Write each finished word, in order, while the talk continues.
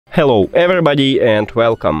Hello everybody and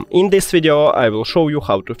welcome. In this video I will show you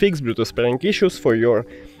how to fix Bluetooth pairing issues for your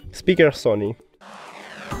speaker Sony.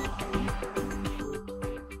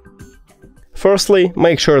 Firstly,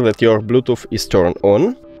 make sure that your Bluetooth is turned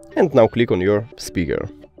on and now click on your speaker.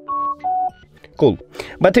 Cool.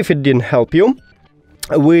 But if it didn't help you,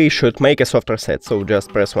 we should make a soft reset, so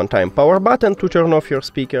just press one time power button to turn off your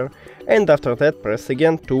speaker and after that press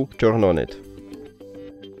again to turn on it.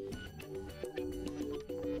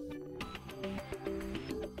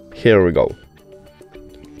 Here we go.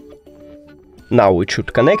 Now it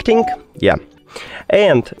should connecting, yeah.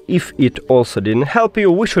 And if it also didn't help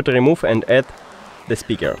you, we should remove and add the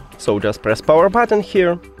speaker. So just press power button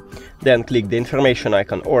here, then click the information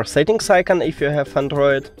icon or settings icon if you have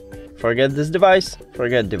Android. Forget this device,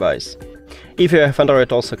 forget device. If you have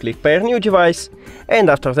Android, also click pair new device, and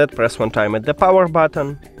after that press one time at the power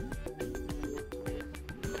button.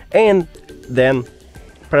 And then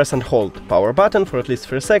press and hold power button for at least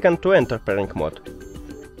 3 seconds to enter pairing mode.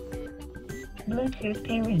 Bluetooth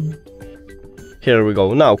pairing. Here we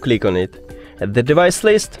go. Now click on it at the device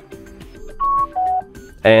list.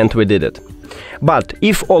 And we did it. But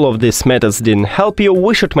if all of these methods didn't help you,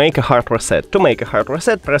 we should make a hard reset. To make a hard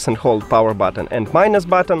reset, press and hold power button and minus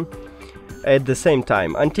button at the same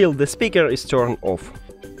time until the speaker is turned off.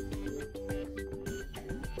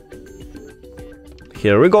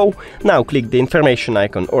 Here we go. Now click the information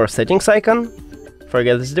icon or settings icon.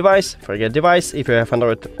 Forget this device, forget device. If you have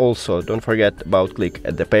Android, also don't forget about click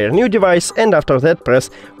at the pair new device and after that press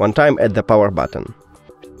one time at the power button.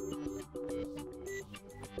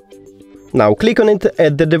 Now click on it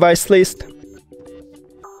at the device list.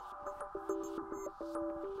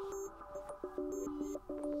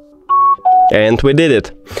 And we did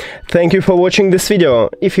it. Thank you for watching this video.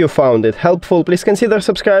 If you found it helpful, please consider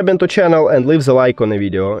subscribing to channel and leave the like on the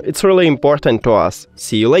video. It's really important to us.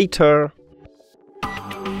 See you later.